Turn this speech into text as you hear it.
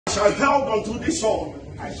shall held unto this sword.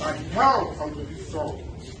 I shall held unto this sword.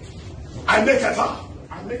 I make a vow.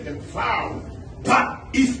 I make a vow That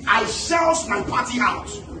if I sell my party out,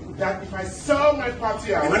 that if I sell my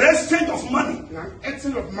party out in an exchange of money, in an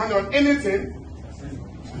exchange of money on anything,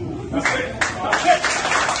 that's it.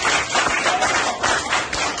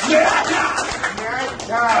 May I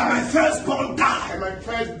die. And my firstborn die. And my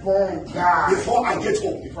firstborn die Before I get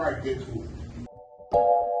home. Before I get home.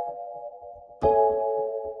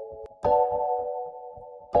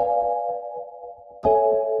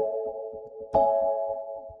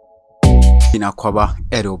 In a cover,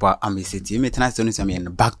 Edoba Amistytv, maintenance on some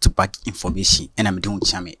back-to-back information, and I'm doing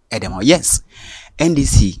chame Edema. Yes,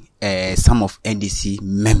 NDC, some of NDC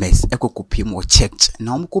members, Echo copy more checked.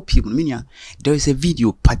 Now, copy meaning there is a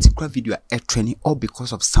video, particular video at training, all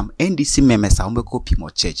because of some NDC members. I will copy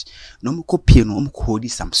more church. No copy, no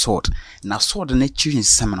code some sort. Now, saw the nature in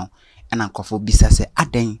seminal, and Uncle for Bisa say,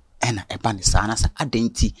 Aden. Ena ebane sana sa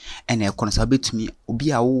adenti ena ekono sa betumi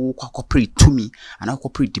obi a wo kwakopre tumi ana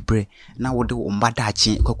kwakopre dibre na wo de wo mbada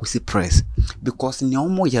achi kwakosi press because ne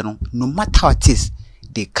omo ye no matter what it is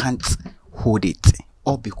they can't hold it,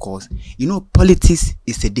 all because you know politics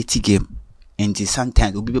is a dirty game and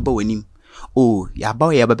sometimes obi beba wanim oh ya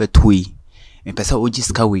ba ya baba toyi me pesa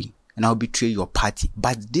ojiska we and I'll betray your party,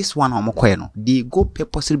 but this one omokoye no they go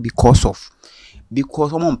purposely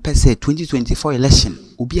because on pese 2024 election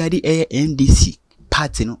obi adi NDC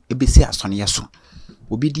party no ebesi asone yeso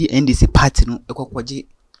obi di NDC party no ekokwaje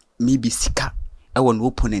maybe sika no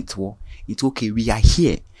opponent wo. It's okay, we are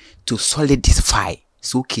here to solidify.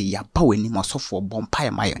 So okay ya ba weni mo so for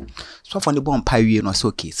bompa my so for the bompa we no so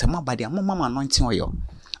okay se mabade mama anointing oil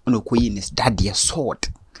on okoyi is that their sword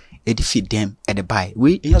edify them at the buy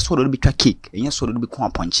we your sword will be cake and your sword will be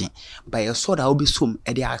corn punching by your sword I will be some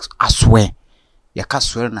at the I swear. You can't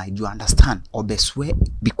swear now, you understand? Or be swear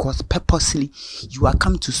because purposely you are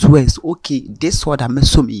come to swear. So, okay, this word I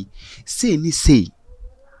mess me. Say ni say.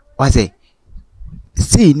 What's it?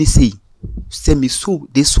 Say ni say. Say me so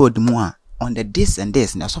this word more on the this and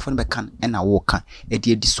this. Now so far I can and I walk a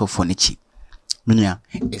dear this so for nichi. Meaning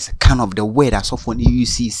it's a kind of the word I saw for you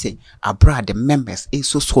see say abroad the members is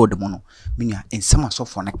so the mono. Meaning in some so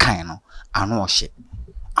for a kind of I know shit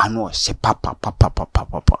papa.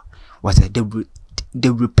 Was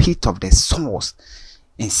the repeat of the songs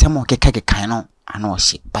in some of the kind of I know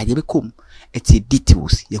shit. By the become it's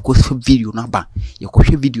details. You go for video number, you go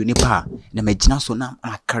for video nepa. The imagine so now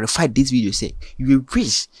I clarify this video say you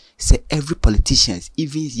wish say every politician,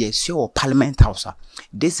 even yes your parliament house.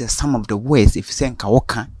 This is some of the ways if you say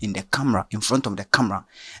Kawoka in the camera, in front of the camera.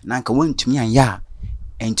 Now I went to me and ya.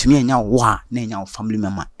 And to me and now wa family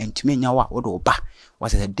member and to me and now what ba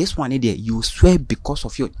was that this one idea you swear because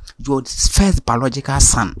of your first biological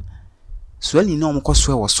son. Swell you know because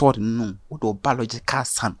swear was sword no what biological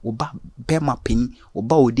son oba bema penny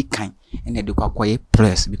oba odi kind and they do quiet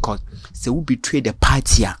press because say we betray the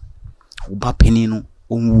party oba penny no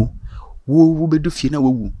onwu wo be do fie na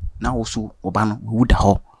wo now also oba no wo da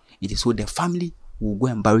ho. It is so the family will go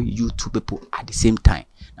and bury you two people at the same time.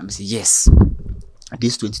 And I say yes.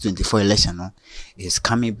 This 2024 election is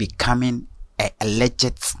becoming a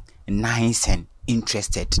legit, nice and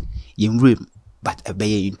interested in room, but a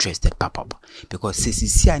very interested papa because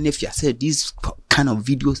since and if you said these kind of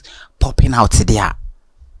videos popping out there,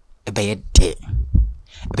 a bad day,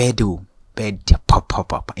 bad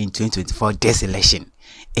pop in 2024 this election,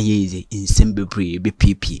 and is in simple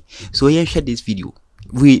BPP. So you share this video.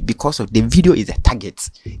 Because of the video is a target,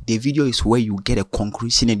 the video is where you get a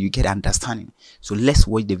conclusion and you get understanding. So let's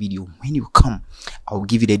watch the video. When you come, I will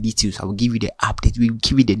give you the details, I will give you the update, we will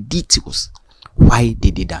give you the details why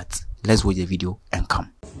they did that. Let's watch the video and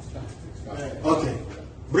come. Okay,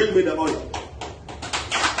 bring me the oil.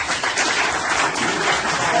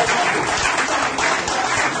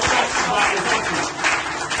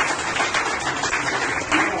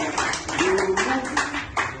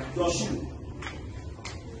 Your shoe.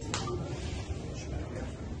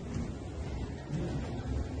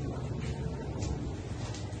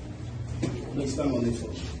 Stand on it.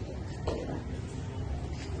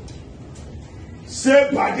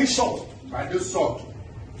 Say by this sword,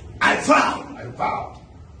 I vow.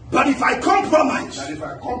 But if I compromise,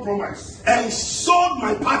 and sold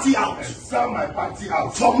my party out,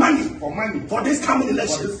 for money, for this coming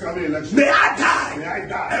election, may I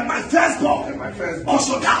die, and my firstborn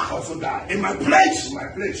also die. In my place,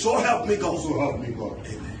 so help me God.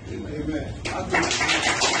 Amen.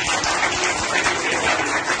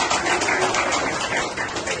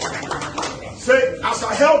 Say, as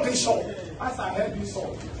I held this sword,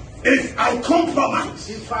 if I compromise,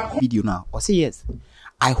 video now, or say yes,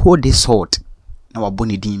 I hold this sword. Now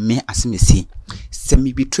waboni di me asimesi. Se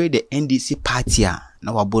me betray the NDC party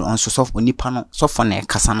na waboni on so of onipa no so for na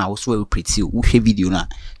kasa na wo so we pretty wo hwe video na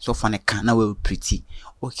so for na ka na we pretty.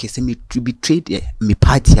 Okay, se me betray the me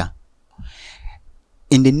party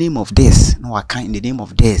in the name of this. No, I can't in the name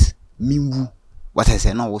of this. Me woo. What I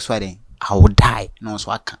say no was why then I will die. No,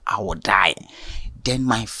 so I will die. Then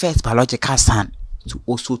my first biological son to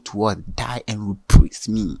also die and replace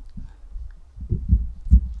me.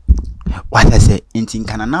 What I say in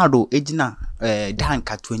Cananado, Ejina,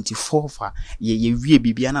 Danka 24 for ye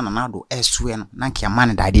Bibiana Nanado, Eswen, Nankia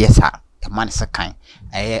man, the idea, sir. The man is a kind.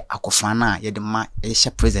 Akofana, ye the man,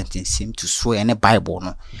 a presenting seem to swear in a Bible.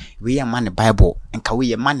 No, we are man, the Bible, and can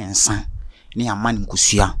we a man and son near man in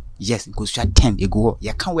Kusia. Yes, in Kusia 10 they go.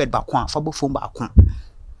 You can't wait back one, Fabo phone back one.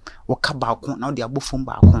 Waka back one, now they are both phone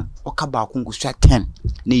back one. Waka back one, Kusia 10.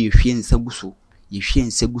 Nay, you fear in Segusu. You fear in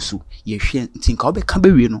Segusu. You fear think I'll be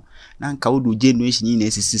Caberino. Nanka would do generation in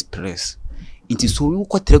SS's press. It is so you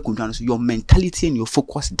got your mentality and your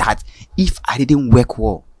focus that if I didn't work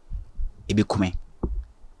well,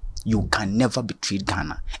 you can never betray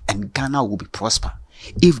Ghana, and Ghana will be prosper.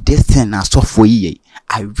 If this thing is so for you,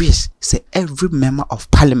 I wish say every member of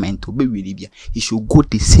parliament will be with Libya. He should go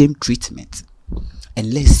the same treatment,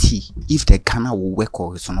 and let's see if the Ghana will work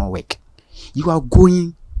or it will not work. You are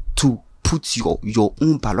going to put your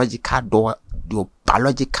own biological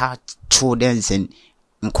children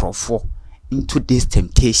and Crawford into this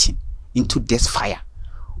temptation, into this fire.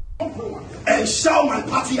 And sell my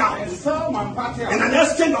party out in an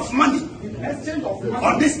exchange of money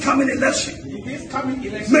on this coming election.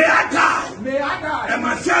 May I die and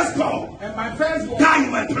my firstborn die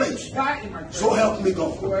in my place. So help me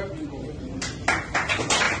God.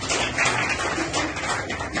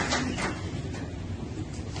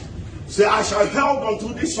 Say, I shall hold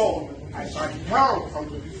unto this sword. I shall hold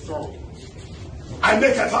unto this sword. I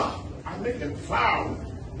make a vow. I make a vow.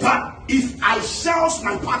 But if I sell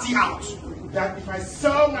my party out, that if I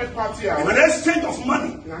sell my party out in an exchange of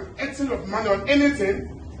money, in an exchange of money on anything,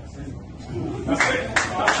 may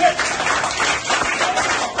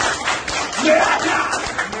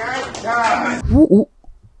I die. Who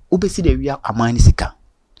see the real Amistytv?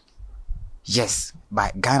 Yes,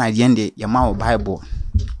 by Ghana the end your Bible.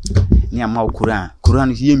 Near Mao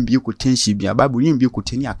Quran is yin be quotation be a Bible yin be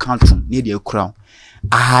quoting account room near the crown.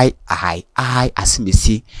 I as me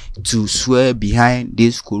see to swear behind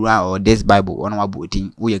this Quran or this Bible on our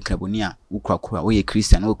boating. We are Crabonia, Ukra, we are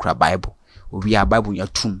Christian, Ukra Bible. We are Bible in your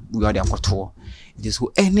tomb, we are their quarter. It is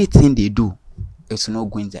anything they do, it's not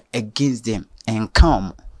going to against them and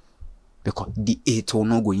come because the it will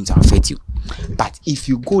not going to affect you. But if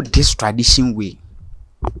you go this tradition way,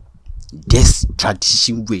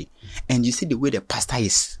 and you see the way the pastor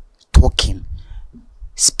is talking,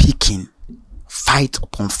 speaking, fight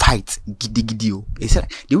upon fight, giddy. It's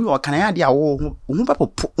like the way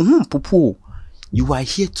you are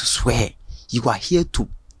here to swear, you are here to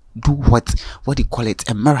do what they call it,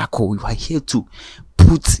 a miracle. You are here to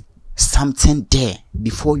put something there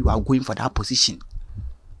before you are going for that position.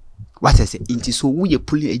 What I say, it so we a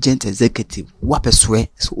polling agent executive, what a swear.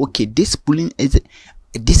 So okay, this polling is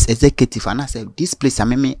this executive, and I said this place I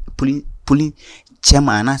mean polling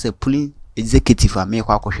chairman, and I said polling executive I make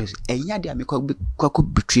kwa shows. And ya dia make kwa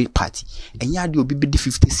betray party. And ya dia obi be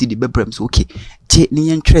 50 cedi bebrem so okay. Je ni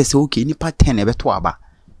interest okay ni part 10 e beto aba.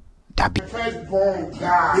 That be Firstborn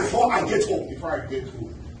die before I get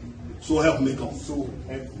home. So help me God. So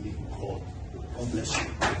help me God. God bless you.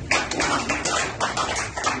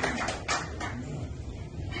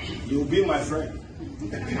 You'll be my friend.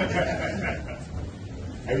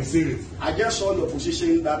 I receive it. I just saw your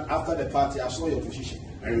position that after the party, I saw your position.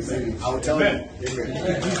 I receive it. I will tell you. Amen.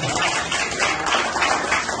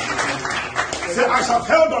 Say, I shall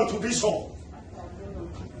held on to this sword.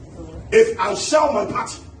 If I sell my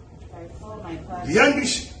party, the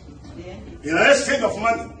NDC, in an exchange of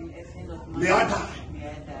money, may I die.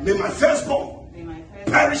 May my firstborn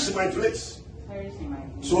perish in my place.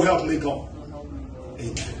 So help me God.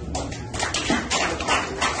 Amen.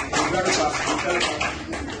 Very fast.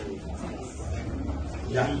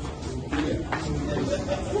 Yeah.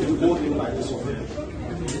 You go in by this one.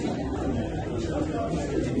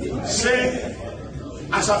 Say,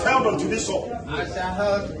 as I held on to this sword. As I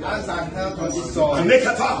held on this sword. I make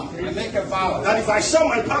a vow. That if I sell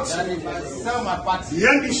my party. The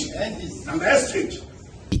NDC. And the exchange.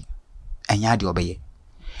 And ya di obeye.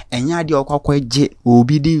 And ya di okwa je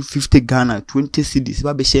obi di 50 Ghana 20 cedis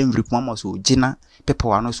ba be share every mama so gina pepper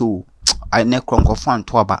one so I ne kronko fan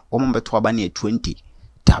to aba o mo beto aba na 20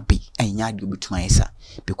 dabi and ya di obi tuma esa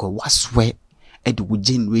because what swear edi wo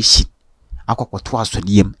generation akwakoto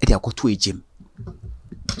asodiem edi akoto ejem.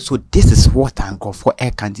 So this is what Ankrofo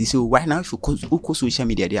Air can see. So right now, if you go social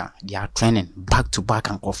media, they are trending back to back.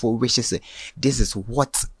 Ankrofo wishes this is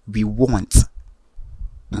what we want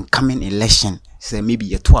in coming election. Say maybe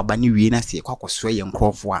you two abani wina say kwako sway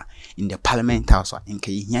Ankrofo in the Parliament House in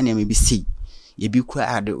Kenya maybe see. You be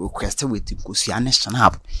quite requested with Kusiana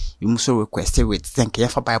Shanab. You must request with thank you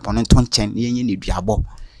for by opponent 20 yen need diabo.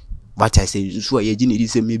 But I say, so I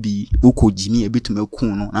say maybe Uko Jimmy a bit to me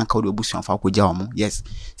kuno, Uncle the bush of Akujamo. Yes,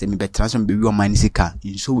 say me better transfer baby on my nisika.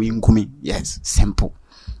 In so we incoming. Yes, simple.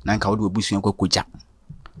 Nanka do bush and Kokuja.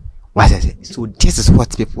 What I say? So this is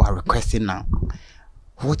what people are requesting now.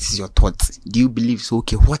 What is your thoughts? Do you believe so?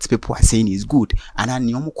 Okay, what people are saying is good, and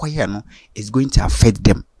then is going to affect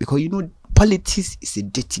them because you know politics is a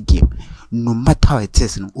dirty game. No matter how it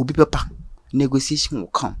is, negotiation will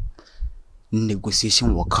come.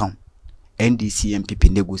 Negotiation will come. NDC and PP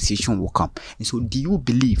negotiation will come. And so do you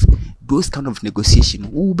believe those kind of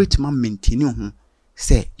negotiation will be to maintain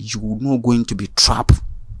say you not going to be trapped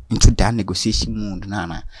into that negotiation mode?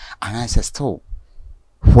 Nana. And I said, still,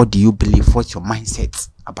 what do you believe? What's your mindset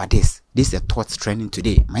about this? This is the thoughts trending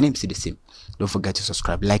today. My name is NDC. Don't forget to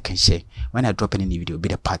subscribe, like, and share. When I drop any video, be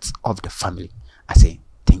the part of the family. I say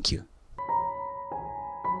thank you.